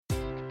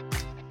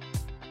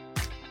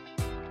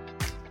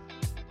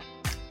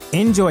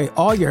Enjoy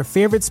all your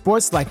favorite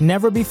sports like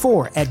never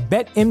before at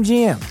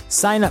BetMGM.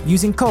 Sign up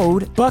using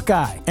code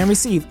Buckeye and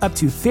receive up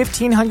to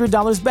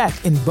 $1,500 back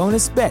in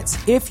bonus bets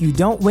if you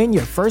don't win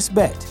your first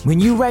bet. When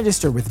you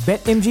register with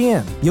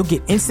BetMGM, you'll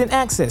get instant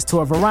access to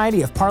a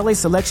variety of parlay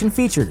selection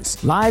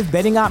features, live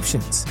betting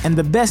options, and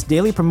the best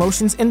daily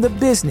promotions in the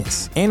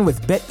business. And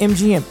with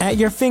BetMGM at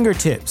your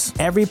fingertips,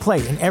 every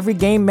play and every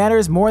game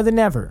matters more than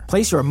ever.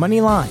 Place your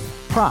money line,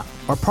 prop,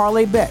 or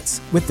parlay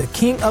bets with the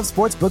king of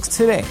sportsbooks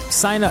today.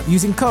 Sign up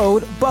using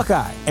code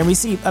Buckeye and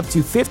receive up to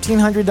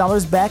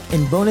 $1,500 back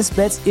in bonus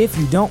bets if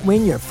you don't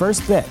win your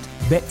first bet.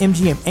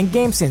 BetMGM and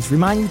GameSense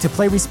remind you to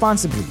play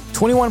responsibly.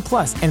 21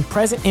 plus and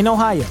present in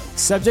Ohio,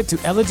 subject to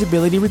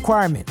eligibility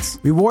requirements.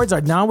 Rewards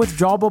are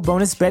non-withdrawable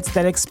bonus bets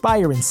that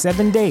expire in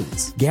 7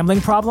 days. Gambling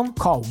problem?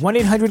 Call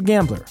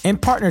 1-800-GAMBLER. In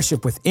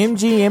partnership with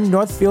MGM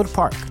Northfield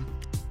Park.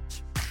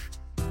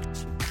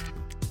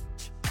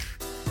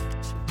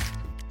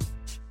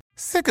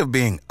 Sick of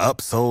being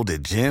upsold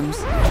at gyms?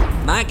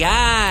 My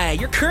guy,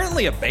 you're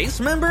currently a base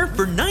member?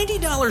 For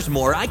 $90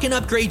 more, I can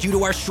upgrade you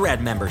to our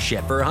Shred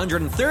membership. For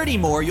 $130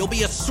 more, you'll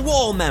be a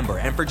Swole member.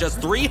 And for just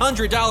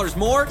 $300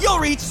 more, you'll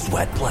reach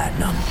Sweat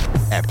Platinum.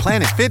 At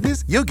Planet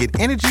Fitness, you'll get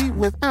energy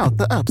without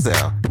the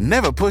upsell.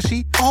 Never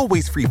pushy,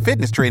 always free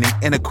fitness training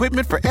and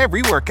equipment for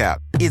every workout.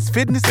 It's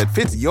fitness that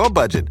fits your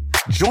budget.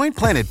 Join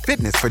Planet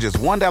Fitness for just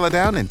 $1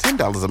 down and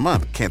 $10 a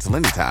month. Cancel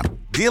anytime.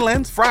 Deal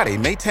ends Friday,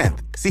 May 10th.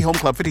 See Home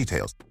Club for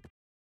details.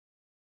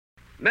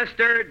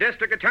 Mr.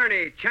 District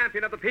Attorney,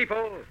 champion of the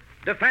people,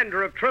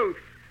 defender of truth,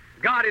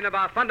 guardian of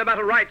our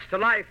fundamental rights to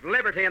life,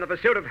 liberty, and the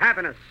pursuit of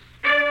happiness.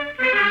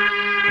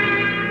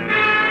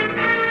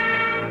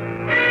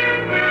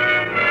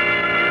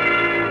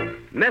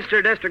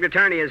 Mr. District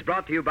Attorney is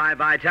brought to you by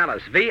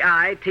Vitalis,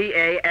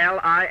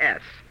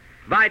 V-I-T-A-L-I-S.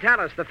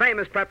 Vitalis, the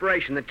famous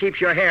preparation that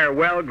keeps your hair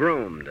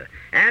well-groomed.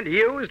 And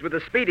used with a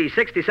speedy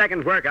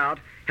 60-second workout,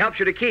 helps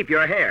you to keep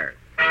your hair.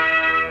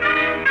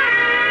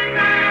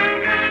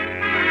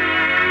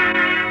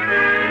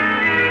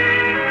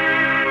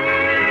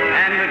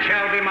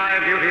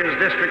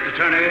 District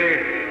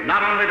Attorney,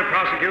 not only to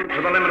prosecute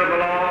to the limit of the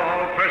law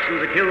all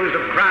persons accused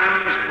of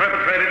crimes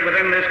perpetrated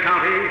within this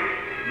county,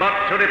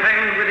 but to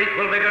defend with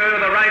equal vigor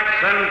the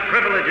rights and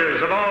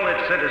privileges of all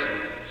its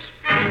citizens.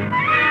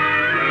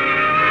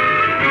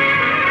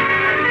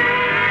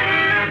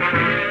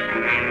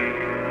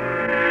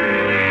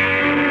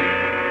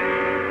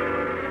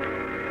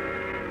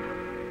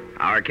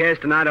 Our case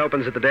tonight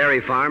opens at the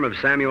dairy farm of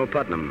Samuel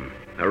Putnam,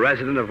 a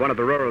resident of one of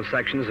the rural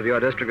sections of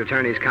your District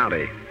Attorney's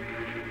county.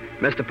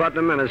 Mr.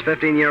 Putnam and his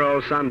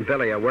 15-year-old son,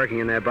 Billy, are working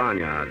in their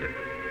barnyard.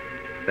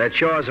 Their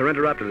chores are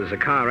interrupted as a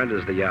car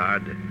enters the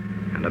yard,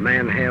 and a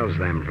man hails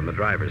them from the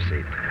driver's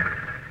seat.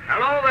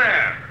 Hello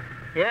there.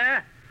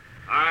 Yeah?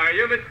 Are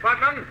you Mr.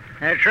 Putnam?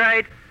 That's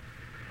right.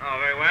 Oh,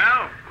 very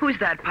well. Who's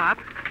that, Pop?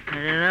 I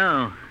don't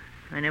know.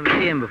 I never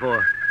see him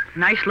before.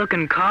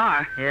 Nice-looking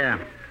car. Yeah.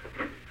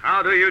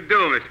 How do you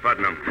do, Mr.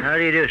 Putnam? How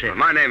do you do, sir?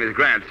 My name is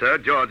Grant, sir,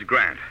 George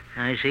Grant.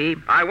 I see.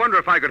 I wonder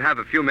if I could have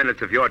a few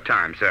minutes of your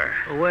time, sir.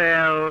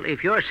 Well,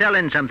 if you're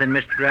selling something,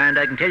 Mr. Grant,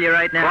 I can tell you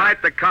right now...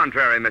 Quite the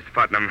contrary, Mr.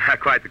 Putnam.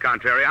 Quite the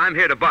contrary. I'm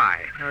here to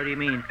buy. How do you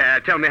mean?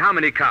 Tell me, how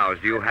many cows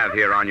do you have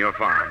here on your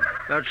farm?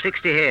 About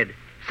 60 head.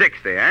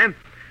 60, eh?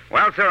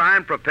 Well, sir,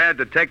 I'm prepared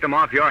to take them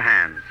off your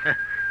hands.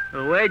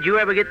 Well, where'd you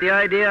ever get the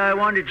idea I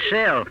wanted to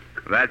sell?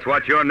 That's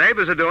what your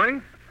neighbors are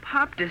doing.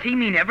 Pop, does he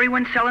mean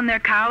everyone's selling their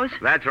cows?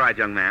 That's right,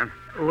 young man.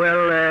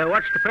 Well,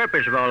 what's the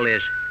purpose of all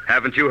this?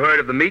 Haven't you heard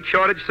of the meat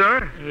shortage,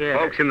 sir? Yeah.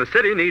 Folks in the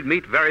city need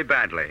meat very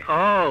badly.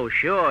 Oh,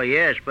 sure,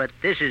 yes, but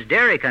this is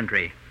dairy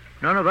country.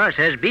 None of us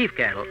has beef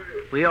cattle.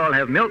 We all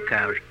have milk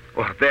cows.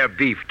 Well, they're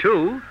beef,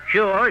 too.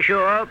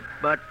 Sure,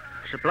 but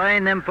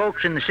supplying them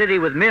folks in the city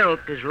with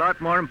milk is a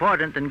lot more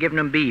important than giving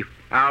them beef.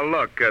 Now,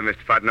 look,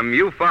 Mr. Putnam,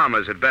 you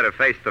farmers had better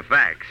face the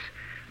facts.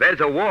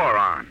 There's a war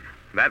on.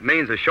 That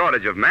means a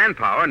shortage of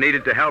manpower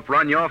needed to help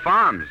run your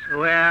farms.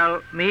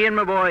 Well, me and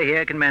my boy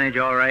here can manage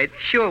all right.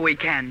 Sure we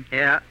can.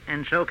 Yeah,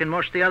 and so can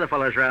most of the other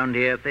fellows around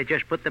here if they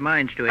just put their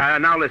minds to it.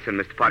 Now listen,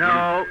 Mr. Putnam.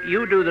 No,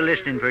 you do the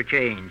listening for a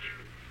change.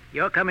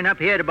 Your coming up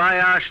here to buy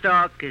our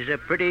stock is a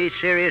pretty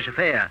serious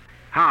affair.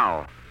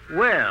 How?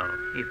 Well,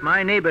 if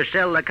my neighbors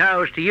sell the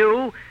cows to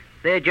you,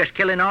 they're just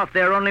killing off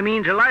their only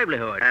means of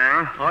livelihood.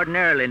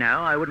 Ordinarily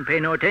now, I wouldn't pay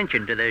no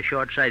attention to their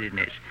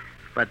short-sightedness.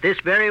 But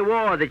this very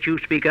war that you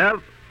speak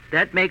of,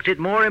 that makes it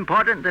more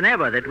important than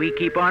ever that we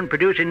keep on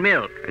producing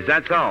milk. Is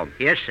that so?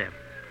 Yes, sir.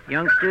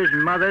 Youngsters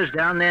and mothers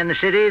down there in the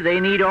city,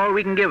 they need all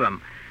we can give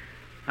them.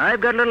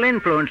 I've got a little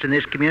influence in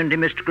this community,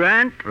 Mr.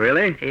 Grant.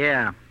 Really?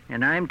 Yeah.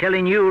 And I'm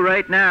telling you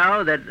right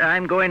now that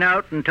I'm going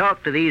out and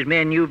talk to these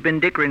men you've been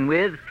dickering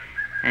with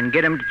and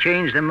get them to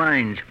change their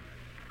minds.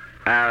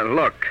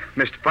 Look,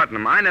 Mr.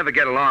 Putnam, I never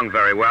get along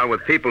very well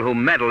with people who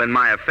meddle in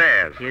my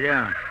affairs. You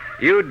don't?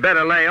 You'd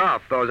better lay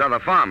off those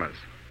other farmers.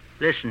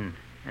 Listen,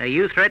 are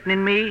you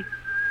threatening me?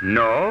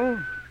 No,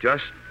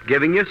 just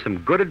giving you some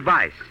good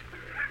advice.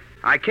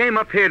 I came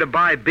up here to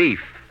buy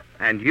beef,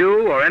 and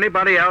you or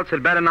anybody else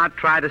had better not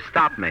try to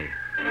stop me.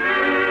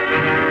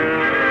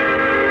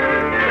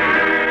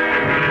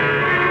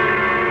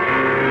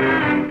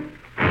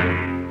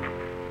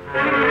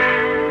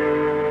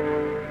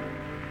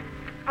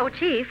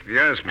 Chief.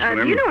 Yes, Miss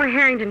Williams. Do you know where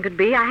Harrington could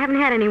be? I haven't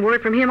had any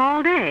word from him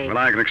all day. Well,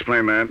 I can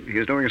explain that.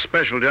 He's doing a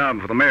special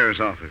job for the mayor's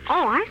office.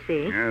 Oh, I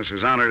see. Yes,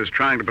 His Honor is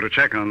trying to put a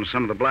check on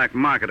some of the black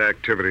market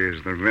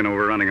activities that have been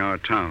overrunning our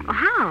town. Oh,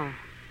 how?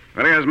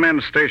 Well, he has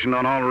men stationed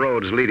on all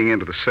roads leading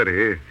into the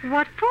city.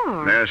 What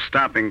for? They're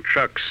stopping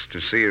trucks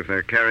to see if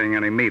they're carrying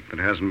any meat that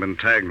hasn't been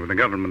tagged with a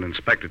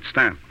government-inspected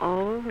stamp.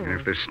 Oh. And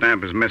if this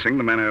stamp is missing,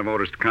 the men have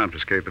orders to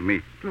confiscate the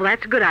meat. Well,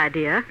 that's a good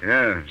idea.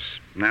 Yes.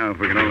 Now, if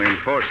we can only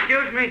enforce...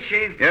 Excuse me,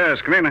 Chief.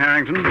 Yes, come in,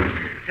 Harrington.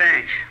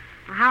 Thanks.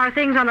 How are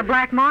things on the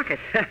black market?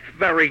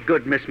 Very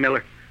good, Miss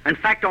Miller. In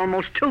fact,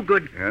 almost too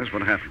good. Yes,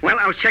 what happened? Well,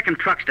 I was checking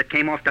trucks that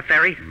came off the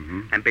ferry.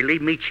 And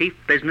believe me, Chief,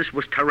 business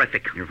was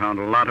terrific. You found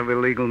a lot of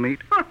illegal meat?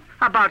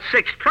 About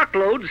 6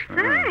 truckloads.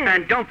 Hey.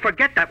 And don't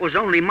forget, that was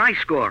only my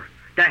score.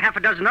 There are half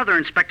a dozen other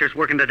inspectors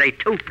working today,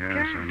 too.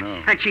 Yes, I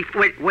know. And, Chief,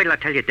 wait till I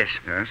tell you this.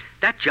 Yes?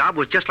 That job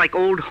was just like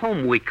old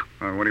home week.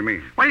 What do you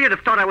mean? Well, you'd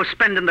have thought I was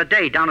spending the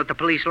day down at the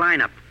police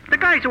lineup. The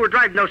guys who were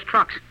driving those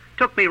trucks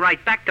took me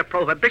right back to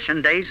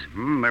Prohibition days.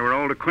 They were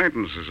old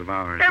acquaintances of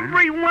ours.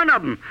 Every one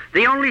of them.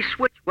 The only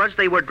switch was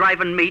they were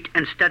driving meat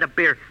instead of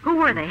beer. Who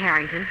were they,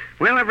 Harrington?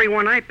 Well,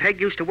 everyone I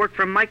pegged used to work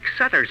for Mike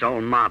Sutter's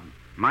old mob.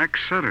 Mike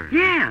Sutter?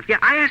 Yeah.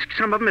 I asked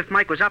some of them if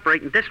Mike was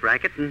operating this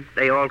racket, and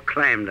they all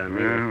claimed on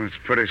me. Well, it's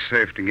pretty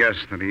safe to guess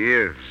that he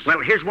is. Well,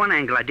 here's one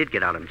angle I did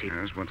get out of him, Chief.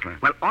 Yes, what's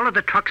that? Well, all of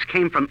the trucks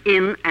came from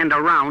in and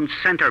around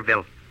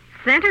Centerville.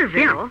 Centerville?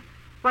 Yeah.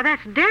 Well,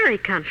 that's dairy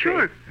country.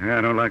 Sure. Yeah,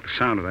 I don't like the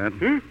sound of that.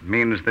 It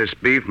means this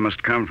beef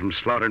must come from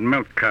slaughtered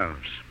milk cows.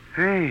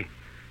 Hey,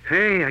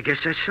 I guess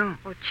that's so.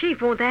 Well,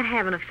 Chief, won't that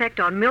have an effect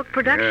on milk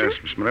production? Yes,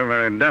 Miss Miller,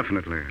 very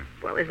definitely.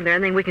 Well, isn't there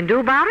anything we can do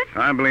about it?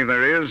 I believe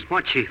there is.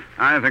 What, Chief?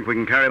 I think we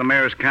can carry the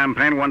mayor's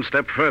campaign one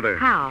step further.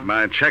 How?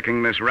 By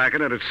checking this racket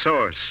at its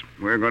source.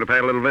 We're going to pay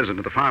a little visit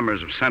to the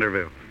farmers of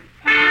Centerville.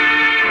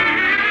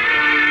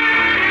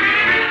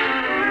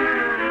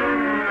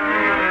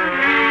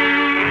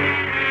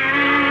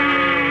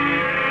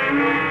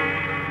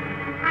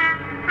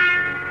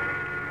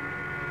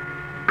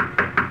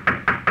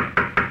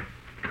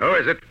 Who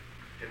is it?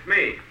 It's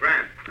me,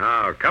 Grant.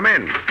 Oh, come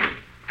in.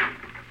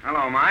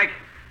 Hello, Mike.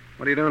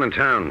 What are you doing in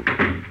town?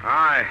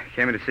 I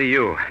came in to see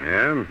you.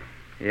 Yeah?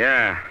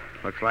 Yeah,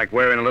 looks like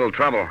we're in a little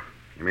trouble.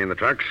 You mean the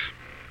trucks?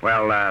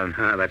 Well,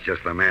 That's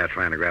just the mayor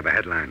trying to grab a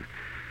headline.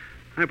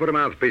 I put a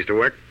mouthpiece to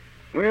work.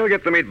 We'll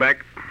get the meat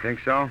back. think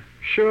so?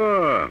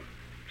 Sure.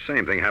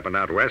 Same thing happened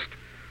out west.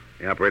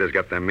 The operators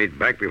got their meat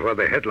back before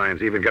the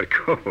headlines even got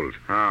cold.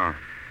 Oh.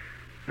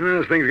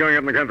 There's things going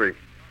up in the country.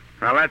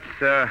 Well,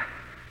 that's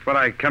what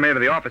I come here to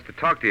the office to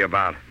talk to you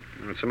about.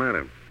 What's the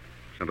matter?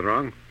 Something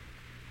wrong?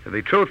 To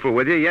be truthful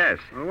with you, yes.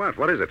 Well, what?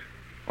 What is it?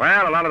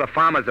 Well, a lot of the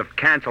farmers have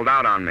canceled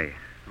out on me.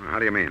 Well, how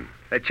do you mean?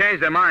 They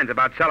changed their minds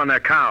about selling their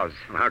cows.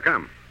 Well, how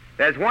come?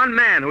 There's one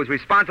man who's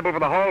responsible for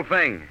the whole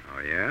thing.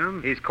 Oh,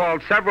 yeah? He's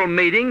called several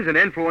meetings and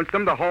influenced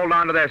them to hold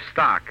on to their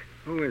stock.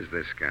 Who is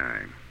this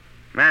guy?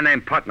 A man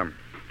named Putnam.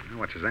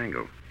 What's his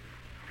angle?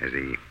 Is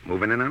he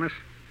moving in on us?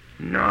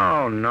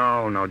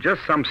 No.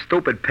 Just some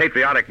stupid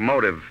patriotic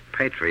motive.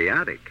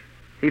 Patriotic?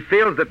 He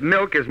feels that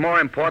milk is more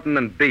important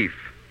than beef.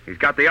 He's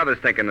got the others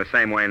thinking the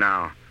same way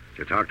now. Did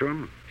you talk to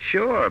him?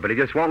 Sure, but he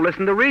just won't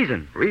listen to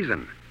reason.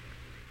 Reason?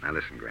 Now,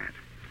 listen, Grant.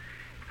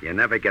 You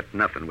never get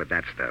nothing with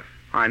that stuff.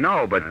 I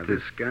know, but... Now,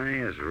 this guy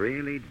has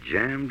really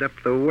jammed up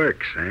the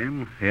works,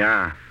 Sam.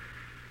 Yeah.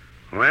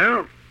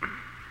 Well,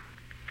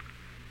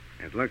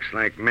 it looks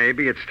like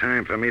maybe it's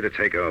time for me to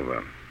take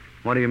over.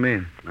 What do you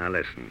mean? Now,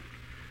 listen.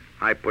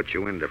 I put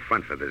you in the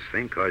front for this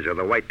thing because you're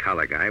the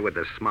white-collar guy with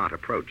the smart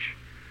approach.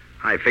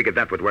 I figured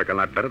that would work a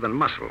lot better than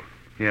muscle.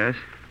 Yes?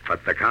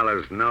 But the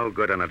collar's no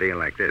good on a deal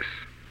like this.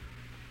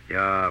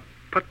 Your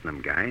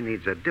Putnam guy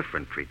needs a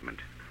different treatment.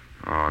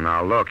 Oh,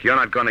 now, look, you're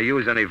not going to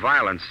use any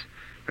violence.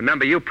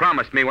 Remember, you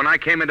promised me when I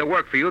came into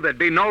work for you there'd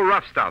be no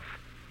rough stuff.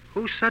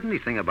 Who said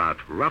anything about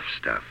rough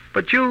stuff?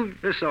 But you...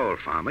 This old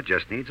farmer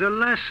just needs a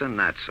lesson,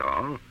 that's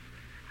all.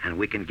 And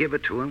we can give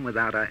it to him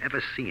without our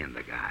ever seeing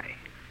the guy.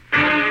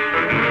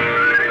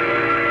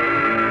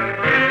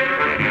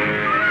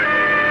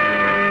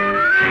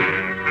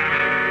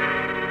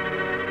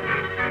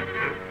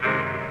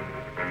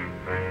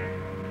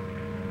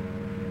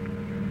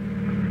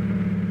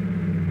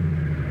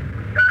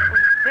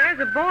 There's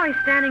a boy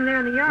standing there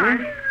in the yard.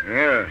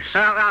 Yes.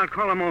 I'll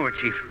call him over,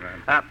 Chief.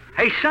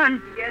 Hey,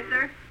 son, Yes,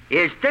 sir?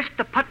 is this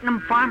the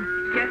Putnam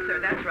farm? Yes, sir,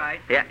 that's right.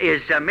 Yeah,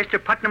 is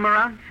Mr. Putnam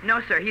around?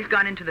 No, sir, he's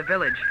gone into the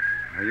village.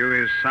 Are you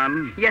his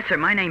son? Yes, sir,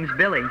 my name's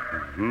Billy.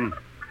 Hmm.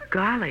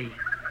 Golly,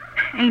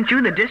 ain't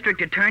you the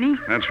district attorney?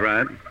 That's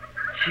right.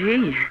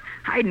 Gee,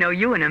 I'd know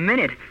you in a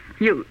minute.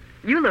 You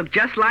look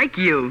just like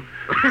you.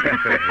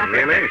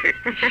 Really?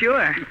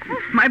 Sure.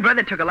 My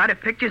brother took a lot of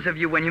pictures of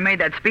you when you made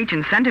that speech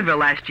in Centerville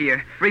last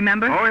year.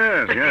 Remember? Oh,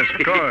 yes,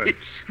 of course.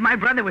 My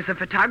brother was a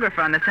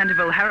photographer on the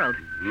Centerville Herald.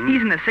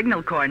 He's in the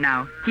Signal Corps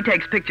now. He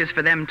takes pictures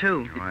for them,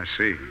 too. Oh, I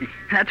see.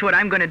 That's what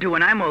I'm going to do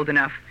when I'm old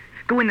enough.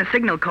 Go in the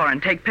Signal Corps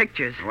and take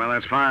pictures. Well,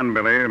 that's fine,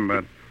 Billy,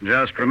 but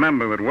Just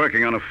remember that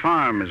working on a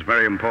farm is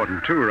very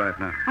important, too, right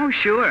now. Oh,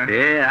 sure.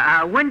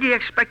 Yeah. When do you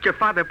expect your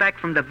father back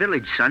from the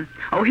village, son?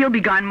 Oh, he'll be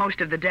gone most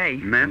of the day.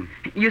 Man?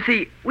 You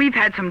see, we've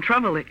had some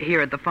trouble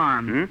here at the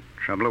farm.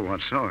 Trouble of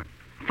what sort?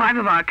 5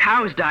 of our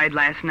cows died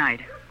last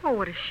night. Oh,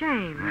 what a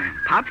shame.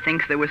 Pop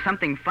thinks there was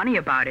something funny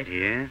about it.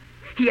 Yeah?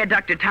 He had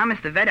Dr. Thomas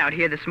the vet out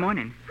here this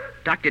morning.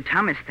 Dr.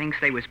 Thomas thinks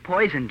they was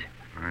poisoned.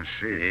 I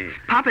see.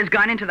 Pop has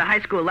gone into the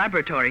high school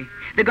laboratory.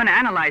 They're going to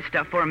analyze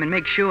stuff for him and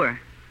make sure.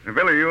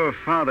 Billy, your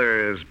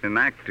father has been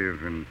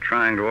active in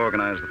trying to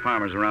organize the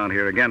farmers around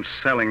here against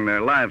selling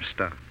their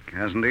livestock,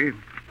 hasn't he?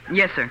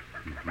 Yes, sir.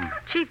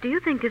 Chief, do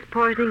you think this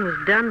poisoning was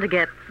done to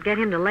get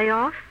him to lay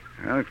off?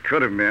 Well, it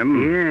could have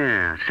been.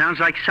 Yeah. Sounds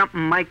like something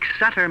Mike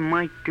Sutter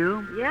might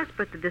do. Yes,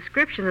 but the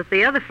description that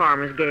the other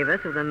farmers gave us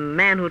of the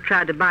man who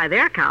tried to buy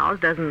their cows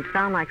doesn't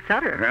sound like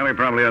Sutter. Well, he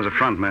probably has a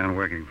front man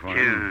working for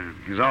him.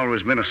 He's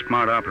always been a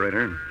smart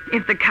operator.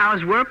 If the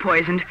cows were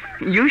poisoned,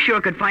 you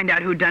sure could find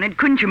out who done it,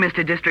 couldn't you,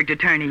 Mr. District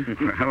Attorney?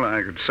 Well,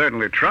 I could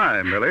certainly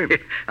try, Billy.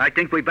 I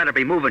think we better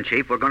be moving,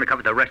 Chief. We're going to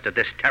cover the rest of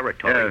this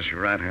territory. Yes,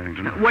 you're right,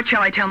 Harrington. What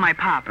shall I tell my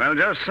pop? Well,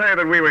 just say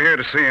that we were here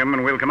to see him,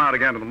 and we'll come out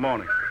again in the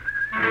morning.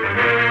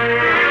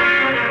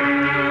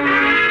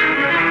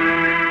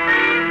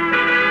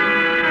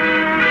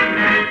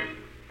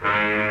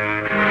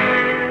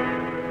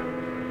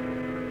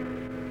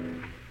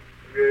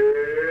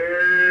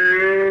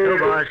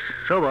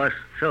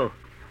 So.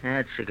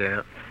 That's the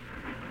girl.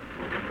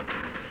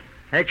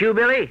 That you,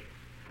 Billy?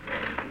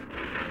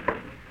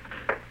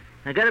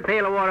 I got a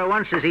pail of water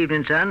once this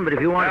evening, son, but if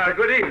you want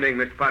Good evening,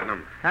 Miss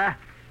Putnam. Huh?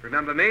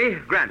 Remember me?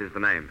 Grant is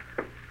the name.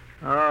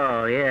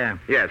 Oh, yeah.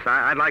 Yes,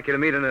 I'd like you to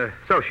meet an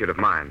associate of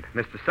mine,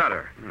 Mr.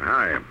 Sutter.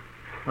 Hi.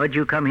 What'd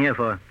you come here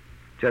for?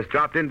 Just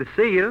dropped in to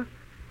see you.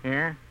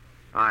 Yeah?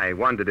 I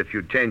wondered if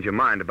you'd change your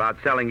mind about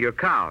selling your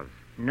cows.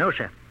 No,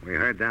 sir. We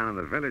heard down in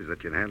the village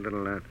that you'd had a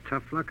little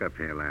tough luck up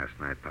here last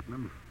night,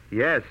 Putnam.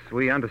 Yes,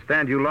 we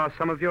understand you lost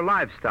some of your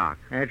livestock.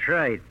 That's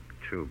right.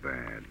 Too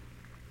bad.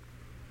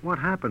 What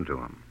happened to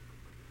him?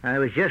 I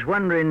was just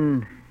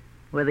wondering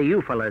whether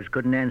you fellas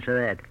couldn't answer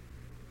that.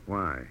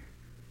 Why?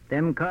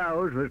 Them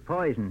cows was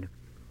poisoned.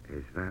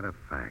 Is that a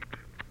fact?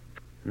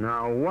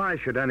 Now, why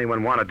should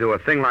anyone want to do a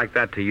thing like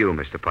that to you,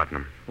 Mr.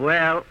 Putnam?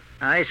 Well,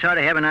 I sort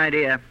of have an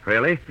idea.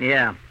 Really?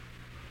 Yeah.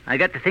 I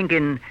got to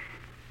thinking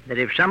that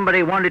if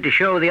somebody wanted to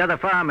show the other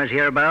farmers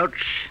hereabouts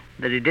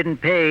that it didn't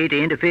pay to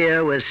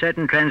interfere with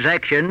certain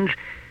transactions,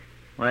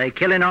 why,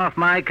 killing off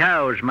my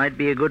cows might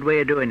be a good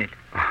way of doing it.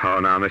 Oh,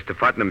 now, Mr.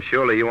 Putnam,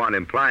 surely you aren't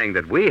implying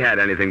that we had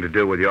anything to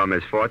do with your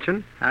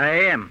misfortune? I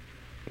am.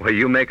 Well,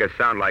 you make us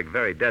sound like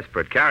very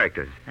desperate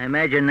characters. I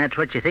imagine that's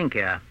what you think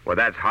you are. Well,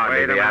 that's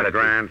hardly the attitude.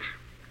 Grant.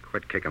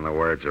 Quit kicking the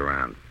words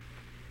around.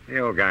 The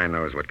old guy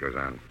knows what goes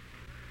on.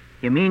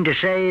 You mean to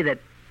say that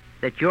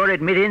you're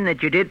admitting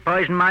that you did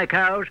poison my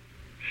cows?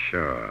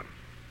 Sure.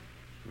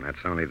 That's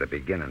only the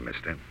beginning,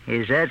 mister.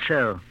 Is that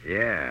so?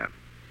 Yeah.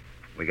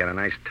 We got a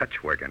nice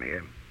touch working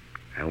here.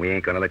 And we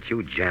ain't gonna let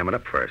you jam it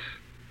up first.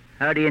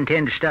 How do you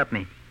intend to stop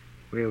me?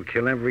 We'll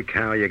kill every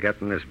cow you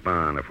got in this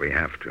barn if we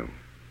have to.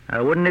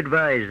 I wouldn't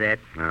advise that.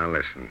 Now,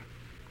 listen.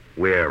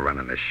 We're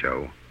running this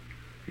show.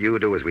 You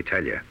do as we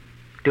tell you.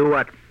 Do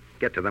what?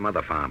 Get to them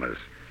other farmers.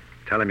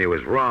 Tell them you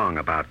was wrong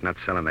about not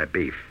selling their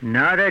beef.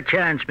 Not a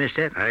chance,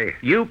 mister. Hey.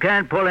 You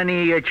can't pull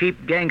any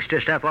cheap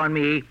gangster stuff on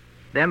me.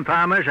 Them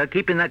farmers are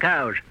keeping the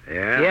cows.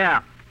 Yeah?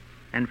 Yeah.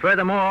 And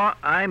furthermore,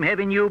 I'm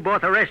having you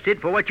both arrested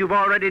for what you've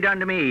already done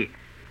to me.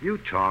 You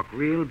talk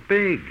real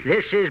big.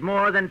 This is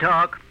more than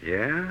talk.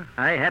 Yeah?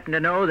 I happen to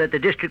know that the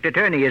district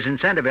attorney is in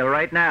Centerville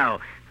right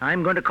now.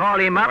 I'm going to call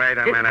him up. Wait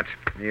a minute.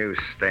 You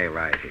stay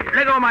right here.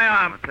 Let go of my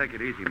arm. Take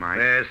it easy, Mike.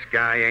 This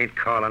guy ain't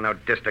calling no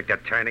district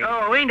attorney.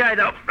 Oh, ain't I,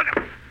 though?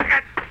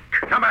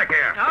 Come back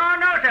here. Oh,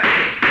 no, sir.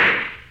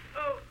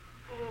 Oh.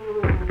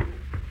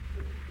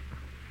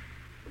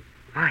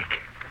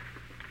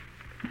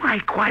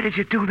 Mike, why did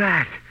you do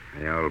that?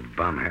 The old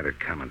bum had it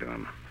coming to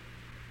him.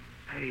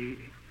 Hey,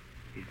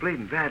 he's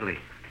bleeding badly.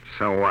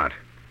 So what?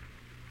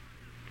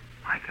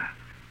 Mike,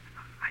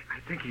 I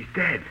think he's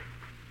dead.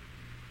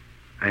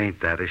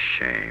 Ain't that a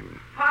shame?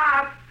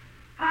 Pop!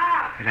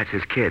 That's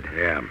his kid.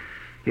 Yeah.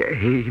 Yeah,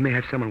 he may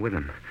have someone with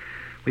him.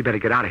 We better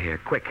get out of here,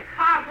 quick.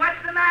 Pop, what's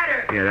the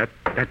matter? Yeah,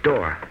 that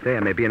door.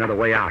 There may be another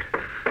way out.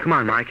 Come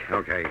on, Mike.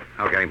 Okay.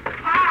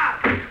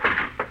 Pop!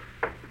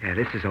 Yeah,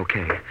 this is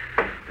okay.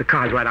 The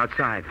car's right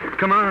outside.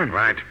 Come on.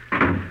 Right.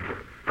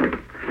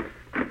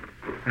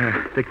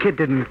 The kid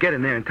didn't get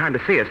in there in time to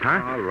see us,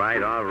 huh? All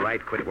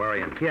right. Quit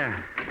worrying.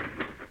 Yeah.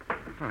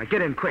 All right,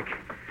 get in quick.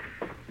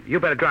 You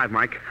better drive,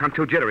 Mike. I'm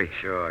too jittery.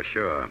 Sure.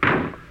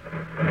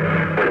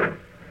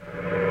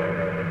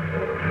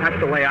 That's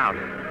the way out.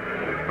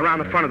 Around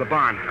the front of the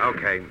barn.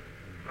 Okay.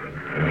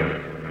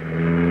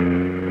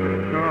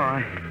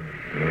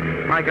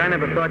 Mike, I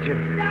never thought you'd...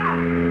 Stop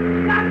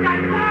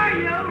that car,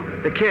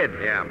 you! The kid.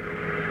 Yeah.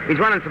 He's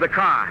running for the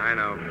car. I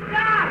know.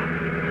 Stop!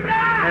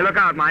 Hey, look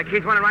out, Mike.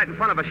 He's running right in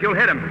front of us. You'll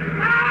hit him.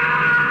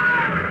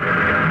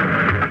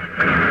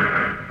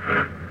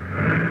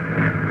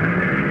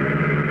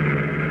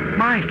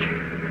 Mike!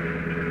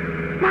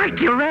 Mike,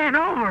 you ran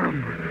over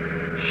him.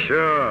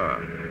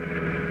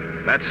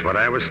 Sure. That's what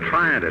I was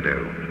trying to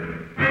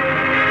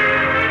do.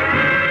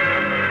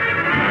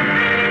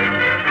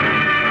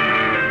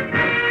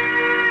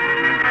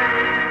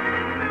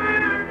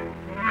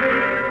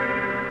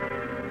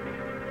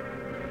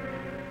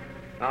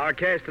 Our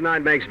case tonight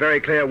makes very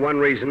clear one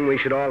reason we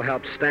should all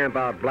help stamp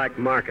out black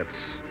markets.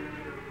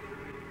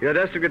 Your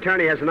district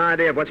attorney has an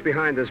idea of what's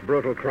behind this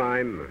brutal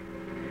crime.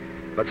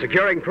 But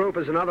securing proof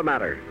is another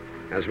matter,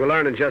 as we'll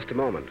learn in just a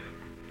moment.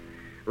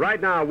 Right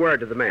now, a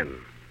word to the men.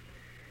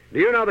 Do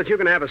you know that you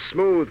can have a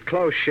smooth,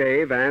 close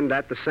shave and,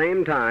 at the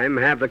same time,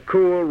 have the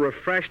cool,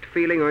 refreshed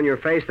feeling on your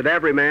face that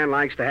every man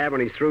likes to have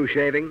when he's through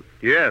shaving?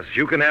 Yes,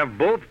 you can have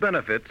both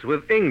benefits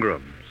with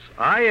Ingram's.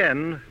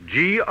 Ingrams.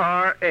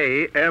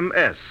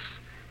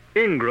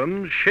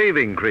 Ingram's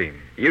Shaving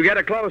Cream. You get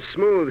a close,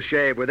 smooth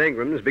shave with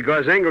Ingram's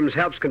because Ingram's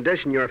helps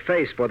condition your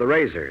face for the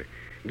razor.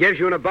 Gives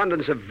you an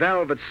abundance of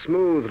velvet,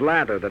 smooth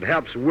lather that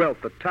helps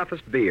wilt the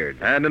toughest beard.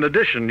 And in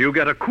addition, you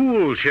get a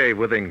cool shave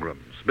with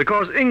Ingram's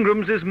because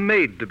Ingram's is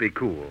made to be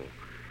cool.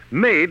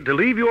 Made to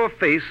leave your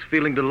face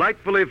feeling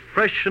delightfully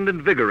fresh and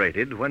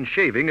invigorated when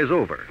shaving is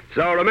over.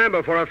 So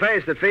remember, for a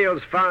face that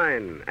feels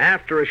fine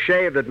after a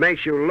shave that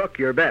makes you look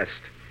your best,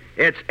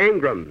 it's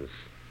Ingram's.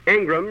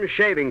 Ingram's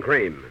Shaving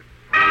Cream.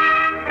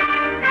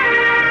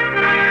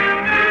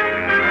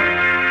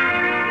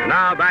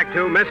 Now back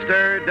to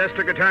Mr.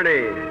 District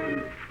Attorney.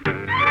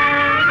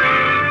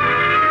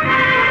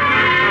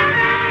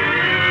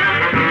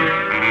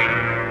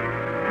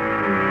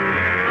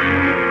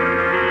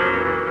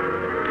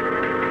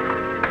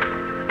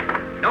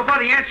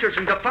 Nobody answers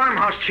in the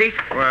farmhouse, Chief.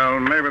 Well,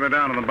 maybe they're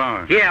down in the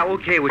barn. Yeah,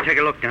 okay, we'll take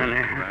a look down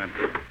there.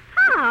 Right.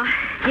 Oh,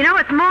 you know,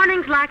 it's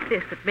mornings like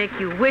this that make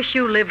you wish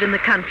you lived in the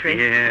country.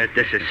 Yeah,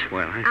 this is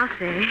swell. Huh? I'll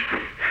say.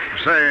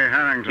 Say,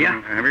 Harrington,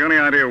 Yeah? have you any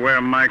idea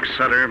where Mike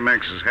Sutter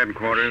makes his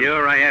headquarters?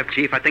 Sure I have,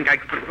 Chief. I think I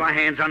can put my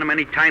hands on him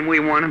any time we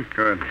want him.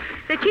 Good.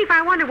 Say, Chief,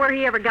 I wonder where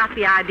he ever got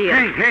the idea.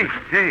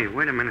 Hey,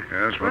 wait a minute.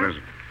 Yes, what is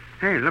it?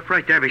 Hey, look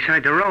right there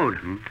beside the road.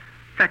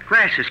 That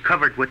grass is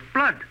covered with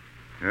blood.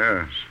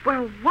 Yes.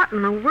 Well, what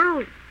in the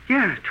world?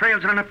 Yeah,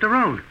 trails on up the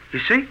road. You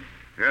see?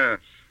 Yes,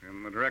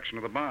 in the direction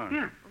of the barn.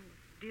 Yeah.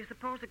 Do you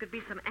suppose it could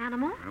be some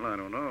animal? Well, I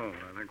don't know.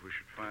 I think we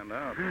should find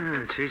out.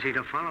 It's easy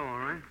to follow, all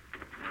right.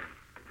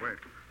 Wait.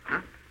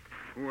 Huh?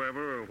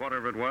 Whoever or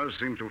whatever it was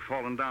seems to have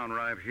fallen down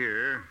right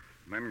here,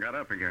 then got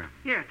up again.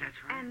 Yeah, that's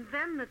right. And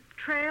then the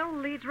trail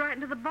leads right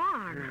into the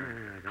barn.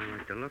 I don't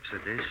like the looks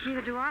of this.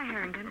 Neither do I,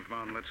 Harrington. Come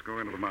on, let's go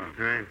into the barn.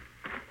 All right.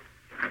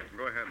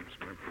 Go ahead, Miss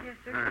Smith. Yes,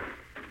 sir.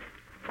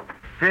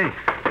 Hey,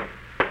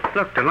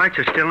 look, the lights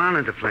are still on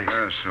at the place.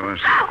 Yes, so I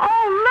see.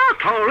 Oh,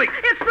 look! Holy-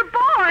 It's the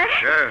boy!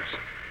 Yes.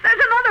 There's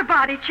another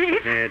body,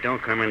 Chief. Yeah,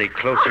 don't come any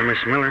closer, Miss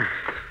Miller.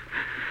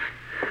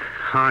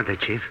 How are they,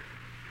 Chief?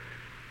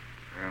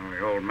 And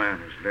the old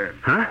man is dead.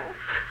 Huh?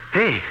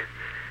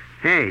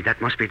 Hey, that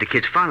must be the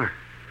kid's father.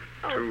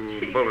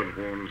 Two bullet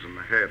wounds in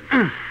the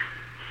head.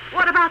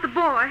 What about the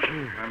boy?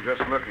 I'm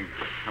just looking.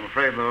 I'm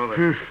afraid, though,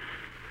 that...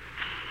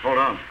 Hold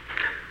on.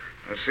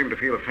 I seem to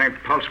feel a faint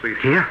pulse beat.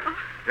 Here?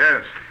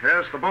 Yes,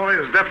 the boy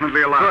is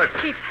definitely alive.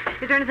 Good. Chief,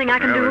 is there anything I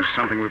can Well, do? there's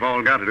something we've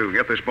all got to do.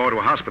 Get this boy to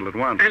a hospital at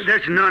once. And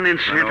there's none in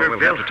No, Centerville.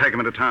 we'll have to take him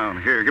into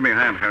town. Here, give me a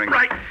hand, Harrington.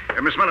 Right.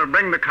 Miss Miller,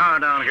 bring the car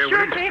down here, Sure,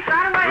 will you? Chief,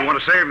 right away. We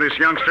want to save this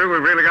youngster.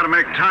 We've really got to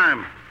make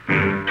time.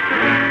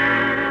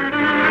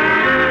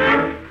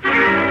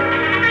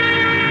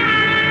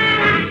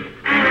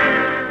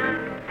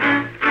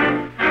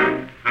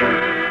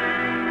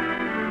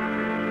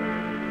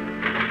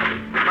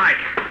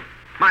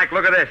 Mike,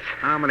 look at this.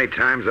 How many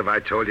times have I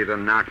told you to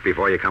knock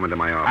before you come into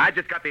my office? I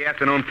just got the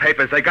afternoon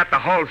papers. They got the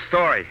whole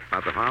story.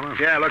 About the farmer?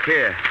 Yeah, look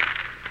here.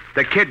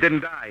 The kid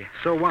didn't die.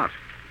 So what?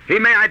 He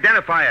may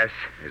identify us.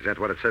 Is that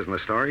what it says in the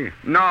story?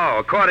 No,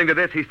 according to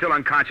this, he's still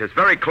unconscious,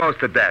 very close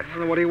to death. Well,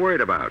 then what are you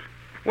worried about?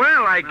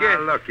 Well, I guess...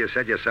 Now, look, you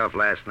said yourself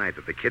last night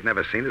that the kid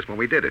never seen us when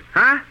we did it.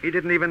 Huh? He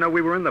didn't even know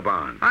we were in the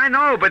barn. I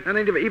know, but And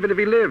even if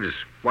he lives,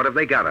 what have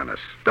they got on us?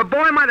 the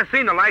boy might have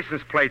seen the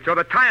license plates, or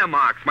the tire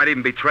marks might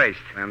even be traced.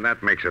 And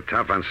that makes it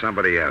tough on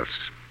somebody else,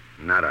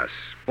 not us.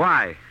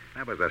 Why?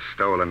 That was a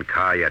stolen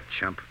car, you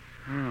chump.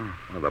 One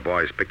of the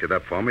boys picked it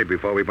up for me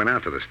before we went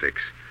out to the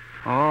sticks.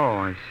 Oh,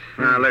 I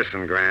see. Now,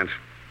 listen, Grant.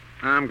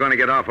 I'm going to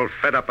get awful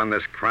fed up on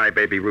this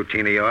crybaby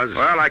routine of yours.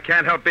 Well, I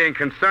can't help being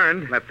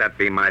concerned. Let that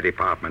be my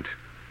department.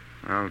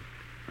 Oh,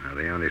 Now,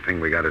 the only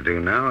thing we got to do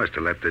now is to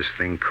let this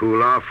thing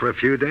cool off for a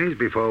few days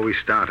before we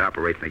start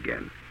operating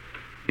again.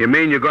 you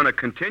mean you're going to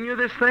continue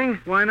this thing?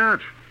 Why not?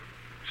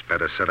 It's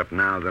better set up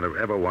now than it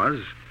ever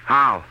was.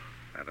 How?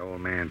 That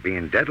old man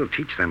being dead will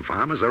teach them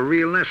farmers a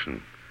real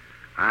lesson.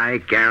 I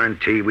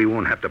guarantee we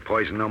won't have to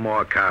poison no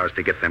more cows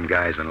to get them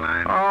guys in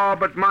line. Oh,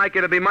 but, Mike,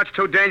 it'd be much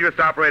too dangerous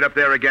to operate up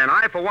there again.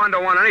 I, for one,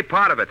 don't want any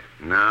part of it.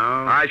 No?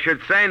 I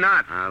should say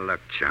not. Now, look,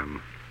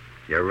 chum.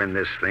 You're in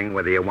this thing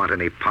whether you want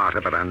any part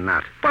of it or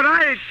not. But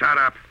I... Shut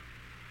up.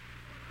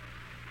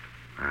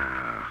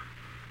 Now,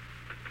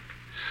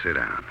 sit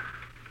down.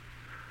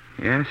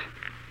 Yes?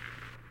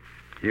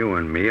 You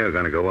and me are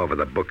going to go over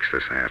the books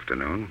this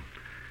afternoon.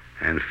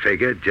 and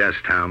figure just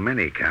how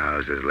many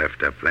cows is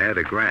left up there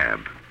to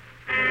grab.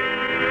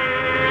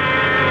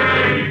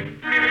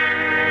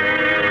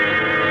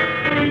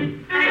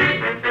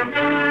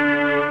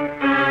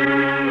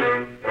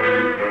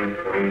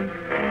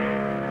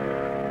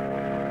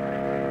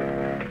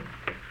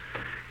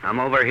 I'm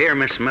over here,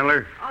 Miss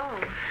Miller.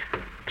 Oh.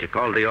 Did you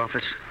call the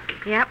office?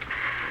 Yep.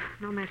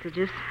 No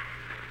messages.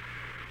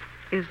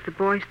 Is the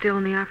boy still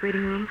in the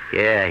operating room?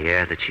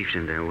 Yeah, the chief's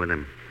in there with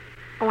him.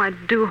 Oh, I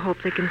do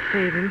hope they can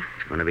save him.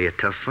 It's going to be a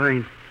tough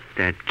fight.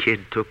 That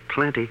kid took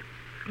plenty.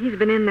 He's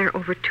been in there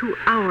over 2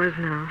 hours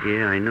now.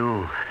 Yeah, I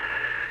know.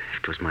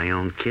 If it was my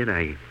own kid,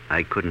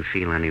 I couldn't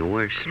feel any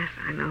worse. Yes,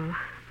 I know.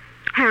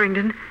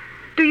 Harrington,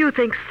 do you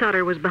think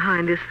Sutter was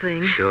behind this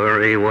thing?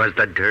 Sure he was,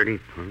 the dirty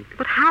punk.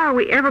 But how are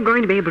we ever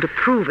going to be able to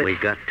prove it? We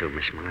got to,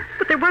 Miss Miller.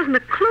 But there wasn't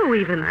a clue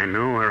even. I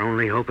know. Our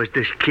only hope is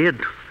this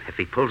kid. If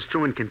he pulls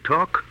through and can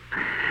talk,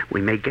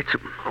 we may get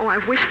some. Oh, I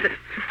wish that...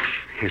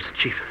 Here's the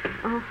chief.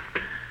 Oh,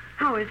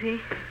 how is he?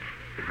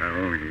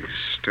 Well, he's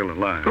still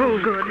alive. Oh,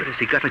 good. Has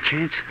he got a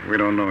chance? We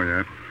don't know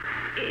yet.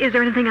 Is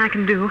there anything I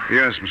can do?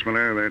 Yes, Miss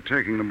Miller. They're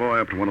taking the boy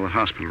up to one of the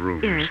hospital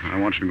rooms. Yes. I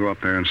want you to go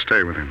up there and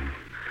stay with him.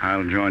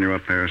 I'll join you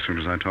up there as soon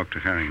as I talk to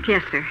Harrington.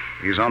 Yes, sir.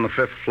 He's on the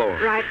 5th floor.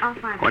 Right, I'll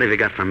find him. What have you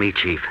got for me,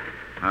 Chief?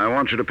 I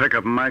want you to pick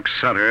up Mike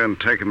Sutter and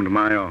take him to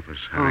my office,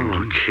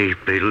 Harrington. Oh, Chief,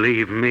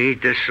 believe me,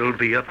 this'll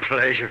be a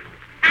pleasure.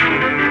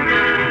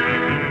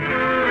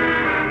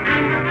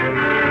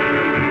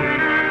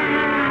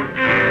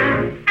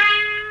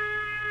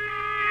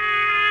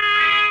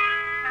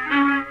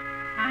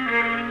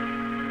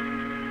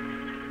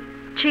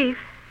 Chief.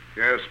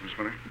 Yes, Miss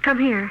Miller. Come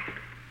here.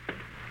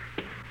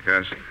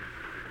 Yes?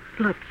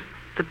 Look,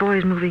 the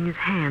boy's moving his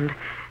hand.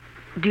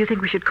 Do you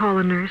think we should call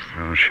a nurse?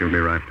 Oh, she'll be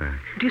right back.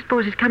 Do you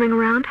suppose he's coming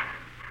around?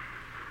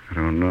 I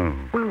don't know.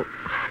 Well,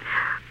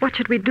 what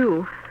should we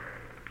do?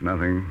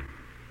 Nothing.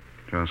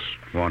 Just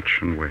watch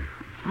and wait.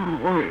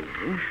 Oh.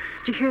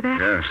 Did you hear that?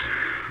 Yes.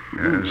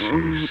 Yes,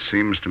 he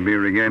seems to be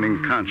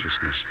regaining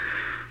consciousness.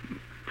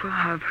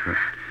 Bob.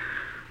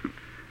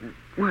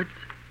 What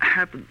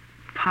happened,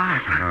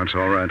 Pop? No, it's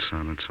all right,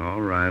 son. It's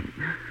all right.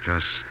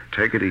 Just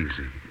take it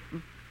easy.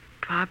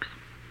 Bob's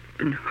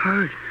been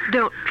hurt.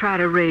 Don't try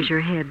to raise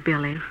your head,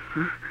 Billy.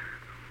 Huh?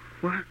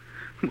 What?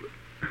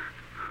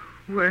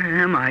 Where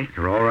am I?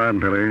 You're all right,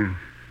 Billy.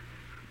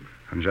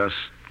 And just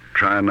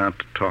try not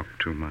to talk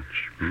too much.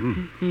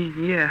 Hmm?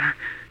 Yeah.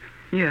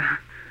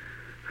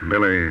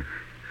 Billy,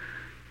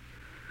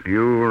 do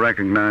you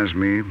recognize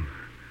me?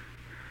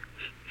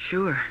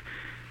 Sure.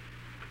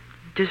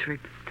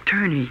 District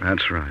Attorney.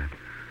 That's right.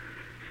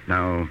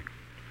 Now,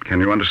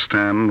 can you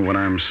understand what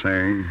I'm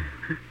saying?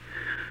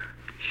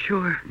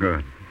 Sure.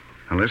 Good.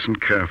 Now listen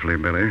carefully,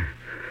 Billy.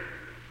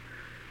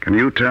 Can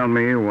you tell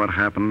me what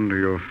happened to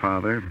your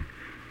father?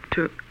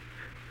 To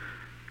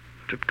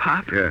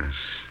Pop?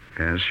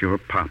 Yes, your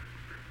Pop.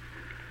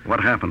 What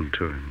happened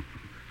to him?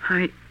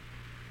 I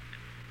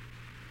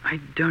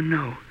don't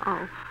know.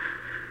 Oh.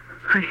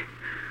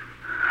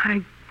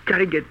 I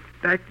gotta get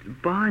back to the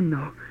barn,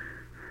 though.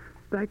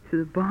 Back to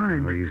the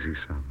barn. Oh, easy,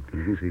 son.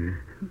 Easy.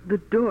 The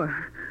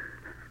door.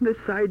 The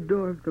side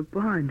door of the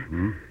barn.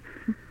 Hmm?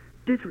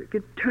 District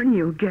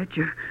Attorney will get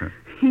you.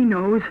 He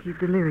knows. He's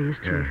delirious,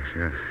 Chief.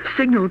 Yes.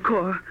 Signal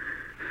Corps.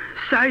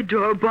 Side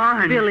door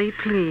barn. Billy,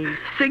 please.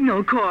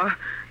 Signal Corps.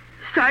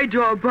 Side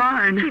door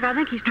barn. Chief, I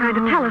think he's trying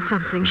to tell us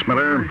something. Miss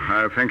Miller,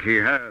 I think he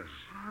has.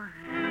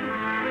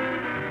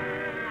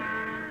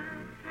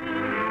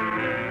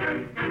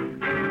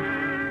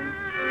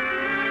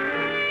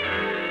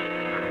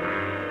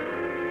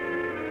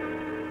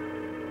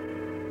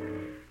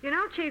 You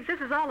know, Chief,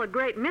 this is all a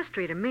great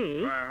mystery to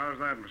me. Why, how's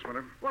that, Miss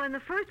Miller? Well, in the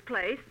first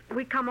place,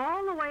 we come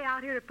all the way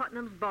out here to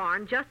Putnam's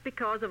barn just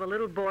because of a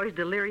little boy's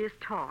delirious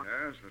talk.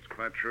 Yes, that's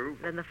quite true.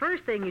 Then the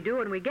first thing you do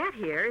when we get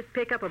here is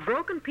pick up a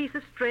broken piece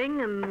of string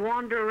and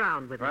wander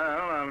around with it. Well,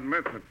 I'll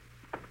admit that...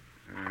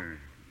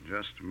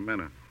 just a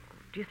minute.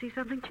 Do you see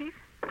something, Chief?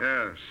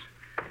 Yes.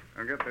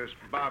 I'll get this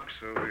box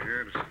over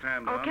here to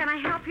stand on. Oh, can I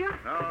help you?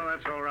 No,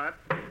 that's all right.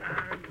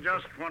 I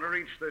just want to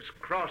reach this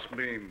cross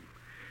beam.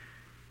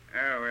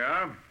 There we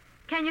are.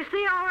 Can you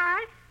see all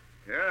right?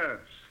 Yes.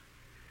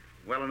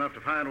 Well enough to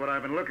find what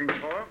I've been looking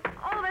for.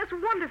 Oh, that's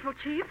wonderful,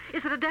 Chief.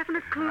 Is it a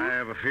definite clue? I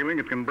have a feeling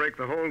it can break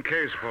the whole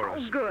case for us.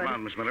 Oh, good. Come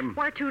on, Miss Miller.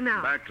 Where to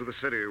now? Back to the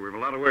city. We've a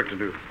lot of work to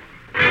do.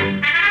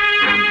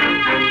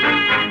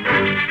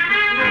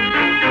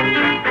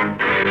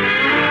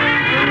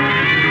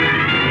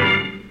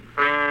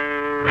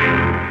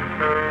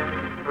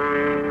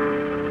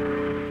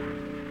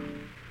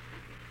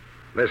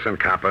 Listen,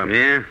 copper.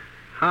 Yeah?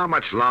 How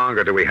much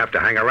longer do we have to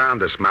hang around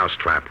this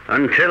mousetrap?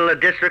 Until the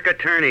district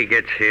attorney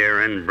gets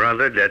here, and,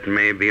 brother, that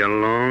may be a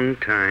long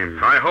time.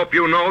 I hope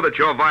you know that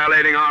you're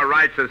violating our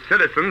rights as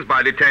citizens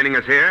by detaining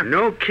us here.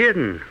 No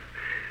kidding.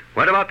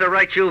 What about the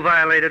rights you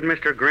violated,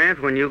 Mr.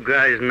 Grant, when you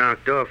guys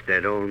knocked off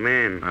that old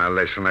man? Now,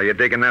 listen, are you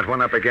digging that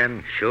one up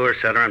again? Sure,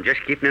 Sutter. I'm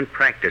just keeping in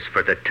practice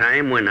for the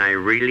time when I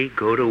really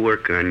go to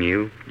work on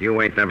you. You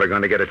ain't never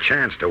going to get a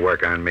chance to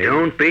work on me.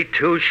 Don't be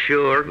too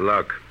sure.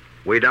 Look,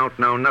 We don't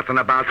know nothing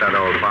about that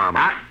old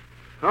farmer.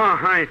 Oh,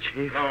 hi,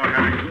 Chief. Hello,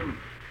 Harrington.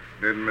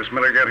 Did Miss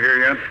Miller get here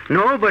yet?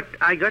 No, but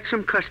I got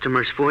some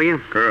customers for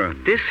you.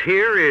 Good. This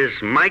here is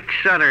Mike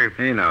Sutter.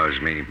 He knows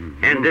me.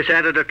 And this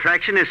added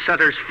attraction is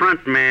Sutter's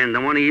front man,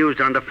 the one he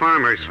used on the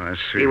farmers. I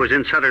see. He was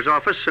in Sutter's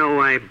office, so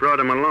I brought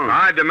him along.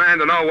 I demand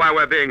to know why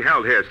we're being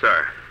held here,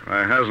 sir.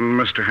 Hasn't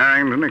Mr.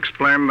 Harrington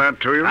explained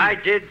that to you? I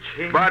did,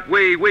 Chief. But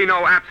we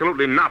know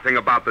absolutely nothing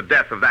about the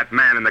death of that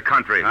man in the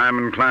country. I'm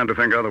inclined to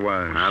think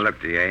otherwise. Now,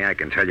 look, DA, I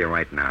can tell you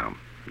right now.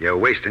 You're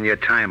wasting your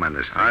time on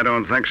this thing. I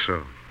don't think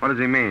so. What does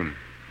he mean?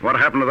 What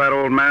happened to that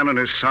old man and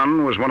his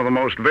son was one of the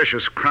most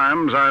vicious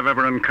crimes I've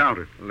ever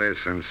encountered.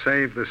 Listen,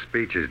 save the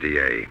speeches,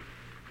 DA.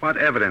 What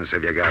evidence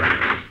have you got on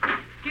this?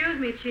 Excuse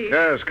me, Chief.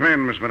 Yes, come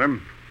in, Miss Miller.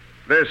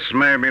 This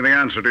may be the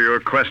answer to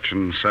your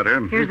question,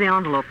 Sutter. Here's the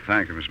envelope.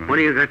 Thank you, Miss Miller. What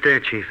do you got there,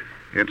 Chief?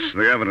 It's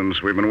the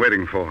evidence we've been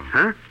waiting for.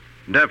 Huh?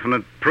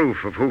 Definite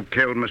proof of who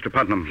killed Mr.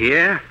 Putnam.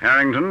 Yeah?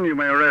 Harrington, you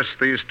may arrest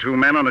these two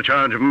men on a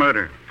charge of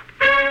murder.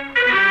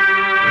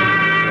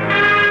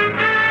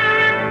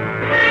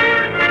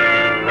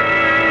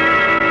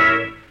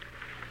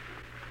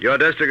 Your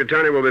district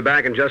attorney will be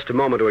back in just a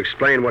moment to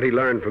explain what he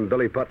learned from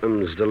Billy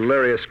Putnam's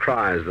delirious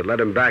cries that led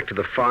him back to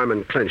the farm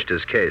and clinched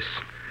his case.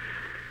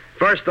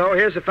 First, though,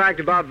 here's a fact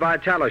about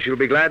Vitalis you'll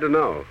be glad to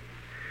know.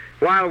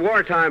 While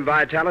wartime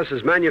Vitalis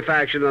is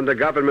manufactured under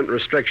government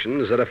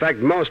restrictions that affect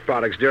most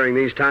products during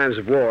these times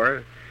of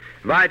war,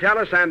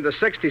 Vitalis and the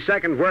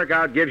 60-second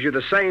workout gives you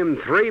the same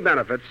 3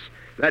 benefits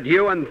that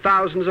you and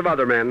thousands of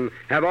other men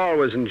have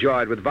always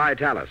enjoyed with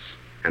Vitalis.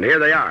 And here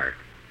they are.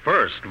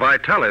 First,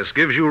 Vitalis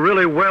gives you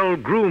really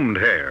well-groomed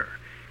hair.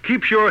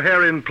 Keeps your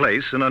hair in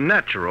place in a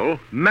natural,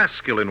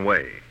 masculine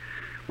way.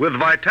 With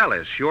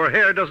Vitalis, your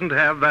hair doesn't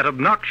have that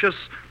obnoxious,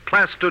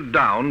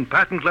 plastered-down,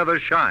 patent leather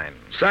shine.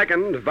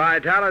 Second,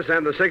 Vitalis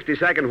and the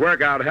 60-second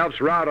workout helps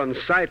rout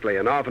unsightly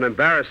and often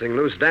embarrassing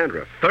loose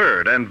dandruff.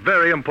 Third, and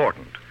very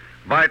important,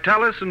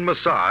 Vitalis and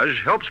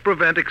massage helps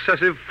prevent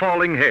excessive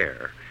falling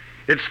hair.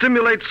 It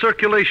stimulates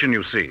circulation,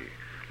 you see.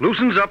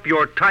 Loosens up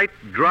your tight,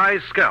 dry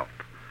scalp.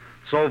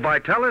 So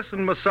Vitalis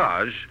and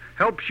massage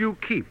helps you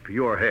keep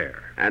your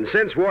hair. And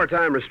since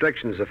wartime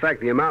restrictions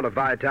affect the amount of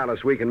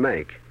Vitalis we can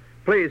make,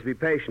 please be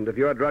patient if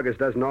your druggist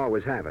doesn't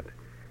always have it.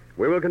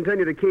 We will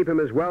continue to keep him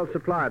as well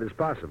supplied as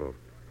possible.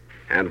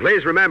 And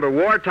please remember,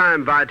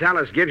 wartime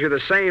Vitalis gives you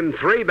the same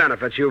 3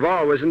 benefits you've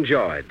always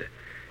enjoyed.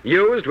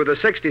 Used with a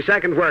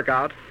 60-second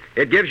workout,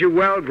 it gives you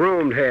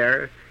well-groomed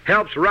hair,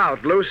 helps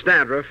rout loose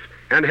dandruff,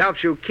 and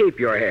helps you keep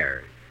your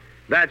hair.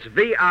 That's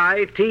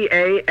Vitalis.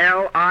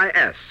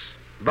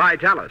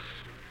 Vitalis.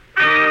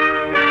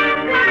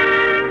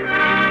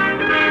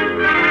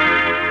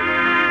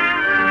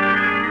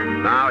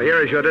 Now,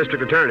 here is your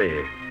district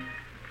attorney.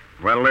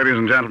 Well, ladies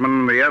and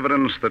gentlemen, the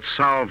evidence that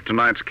solved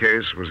tonight's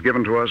case was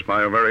given to us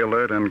by a very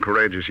alert and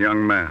courageous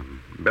young man,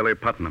 Billy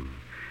Putnam.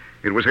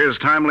 It was his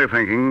timely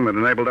thinking that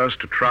enabled us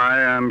to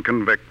try and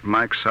convict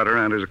Mike Sutter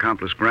and his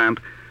accomplice Grant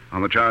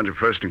on the charge of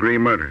first-degree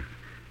murder.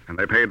 And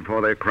they paid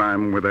for their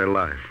crime with their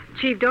life.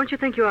 Chief, don't you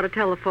think you ought to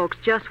tell the folks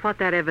just what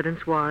that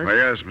evidence was? Well,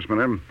 yes, Miss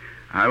Miller.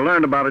 I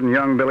learned about it in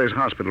young Billy's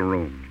hospital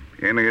room.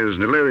 In his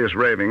delirious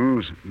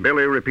ravings,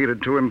 Billy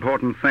repeated 2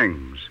 important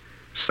things: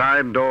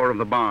 side door of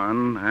the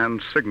barn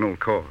and signal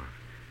corps.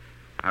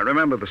 I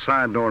remember the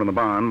side door in the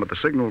barn, but the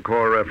signal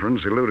corps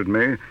reference eluded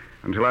me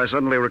until I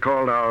suddenly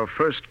recalled our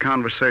first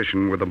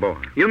conversation with the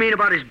boy. You mean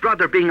about his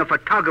brother being a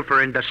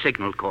photographer in the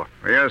signal corps?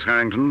 Yes,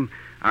 Harrington.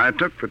 I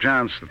took the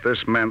chance that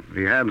this meant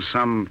he had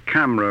some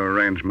camera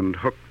arrangement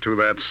hooked to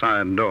that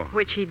side door.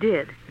 Which he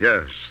did.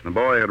 Yes, the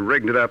boy had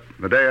rigged it up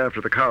the day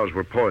after the cows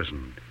were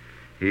poisoned.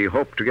 He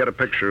hoped to get a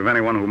picture of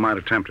anyone who might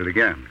attempt it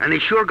again. And he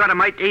sure got a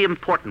mighty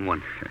important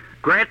one.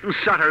 Grant and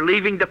Sutter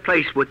leaving the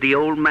place with the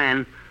old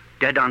man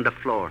dead on the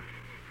floor.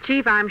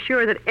 Chief, I'm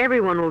sure that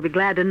everyone will be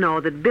glad to know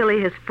that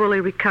Billy has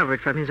fully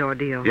recovered from his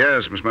ordeal.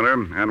 Yes, Miss Miller,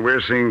 and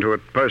we're seeing to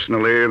it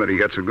personally that he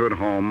gets a good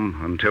home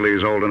until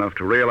he's old enough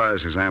to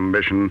realize his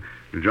ambition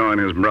to join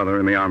his brother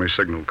in the Army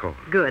Signal Corps.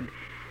 Good.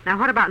 Now,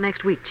 what about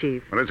next week,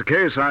 Chief? Well, it's a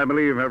case I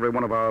believe every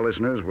one of our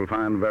listeners will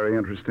find very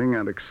interesting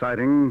and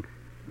exciting.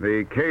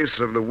 The case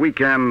of the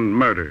weekend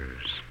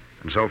murders.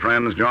 And so,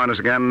 friends, join us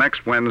again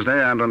next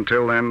Wednesday, and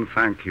until then,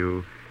 thank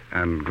you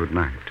and good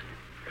night.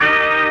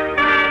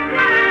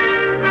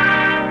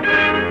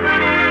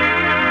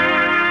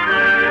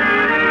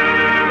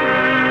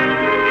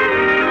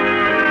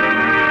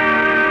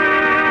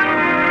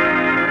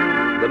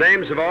 The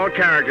names of all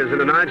characters in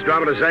tonight's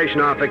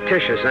dramatization are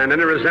fictitious, and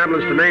any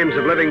resemblance to names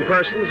of living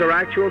persons or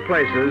actual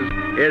places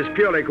is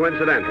purely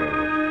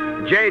coincidental.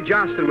 Jay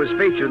Jostin was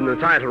featured in the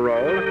title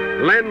role,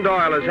 Len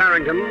Doyle as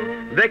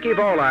Harrington, Vicky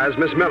Vola as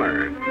Miss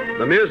Miller.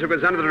 The music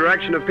was under the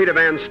direction of Peter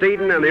Van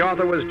Steeden, and the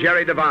author was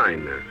Jerry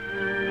Devine.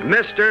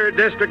 Mr.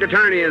 District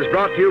Attorney is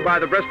brought to you by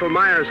the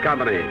Bristol-Myers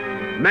Company,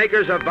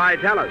 makers of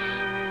Vitalis,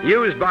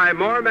 used by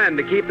more men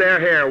to keep their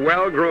hair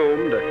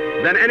well-groomed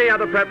than any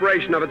other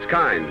preparation of its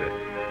kind.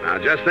 Now,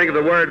 just think of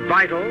the word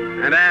vital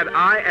and add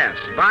I-S,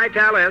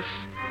 Vitalis,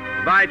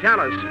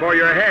 Vitalis for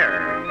your hair.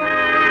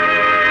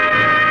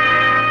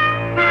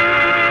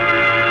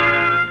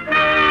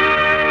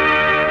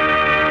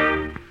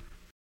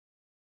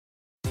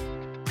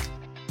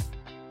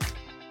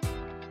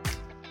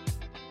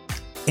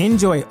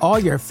 Enjoy all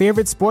your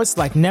favorite sports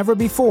like never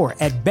before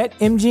at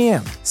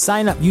BetMGM.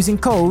 Sign up using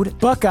code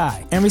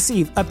Buckeye and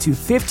receive up to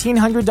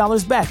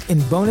 $1,500 back in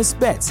bonus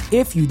bets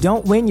if you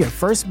don't win your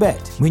first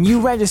bet. When you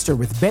register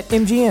with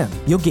BetMGM,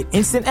 you'll get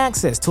instant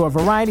access to a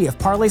variety of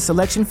parlay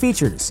selection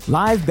features,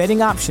 live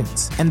betting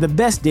options, and the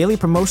best daily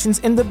promotions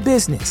in the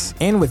business.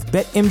 And with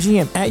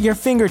BetMGM at your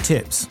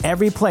fingertips,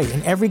 every play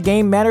and every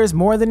game matters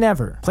more than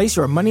ever. Place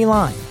your money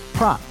line,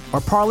 prop, or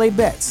parlay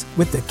bets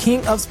with the king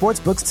of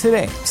sportsbooks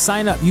today.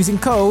 Sign up using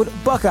code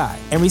Buckeye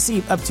and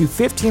receive up to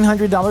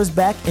 $1,500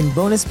 back in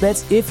bonus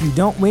bets if you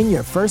don't win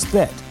your first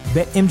bet.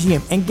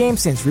 BetMGM and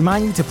GameSense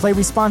remind you to play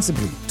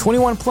responsibly.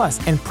 21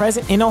 plus and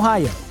present in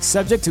Ohio,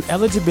 subject to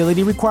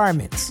eligibility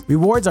requirements.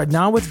 Rewards are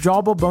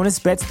non-withdrawable bonus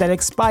bets that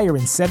expire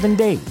in 7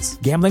 days.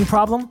 Gambling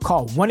problem?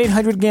 Call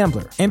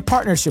 1-800-GAMBLER in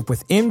partnership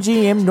with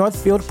MGM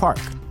Northfield Park.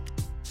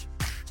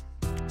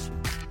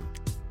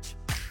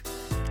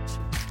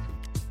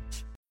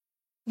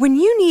 When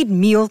you need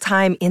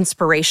mealtime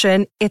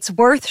inspiration, it's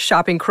worth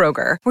shopping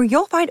Kroger, where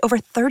you'll find over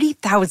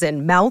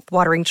 30,000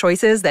 mouth-watering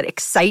choices that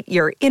excite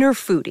your inner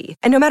foodie.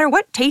 And no matter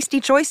what tasty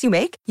choice you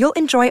make, you'll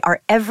enjoy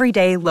our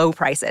everyday low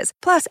prices,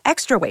 plus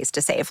extra ways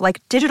to save,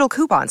 like digital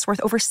coupons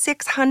worth over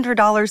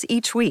 $600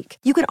 each week.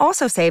 You can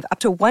also save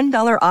up to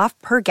 $1 off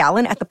per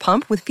gallon at the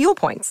pump with fuel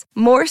points.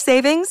 More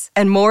savings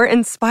and more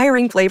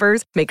inspiring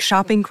flavors make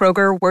shopping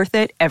Kroger worth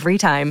it every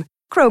time.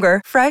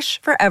 Kroger,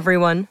 fresh for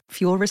everyone.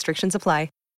 Fuel restrictions apply.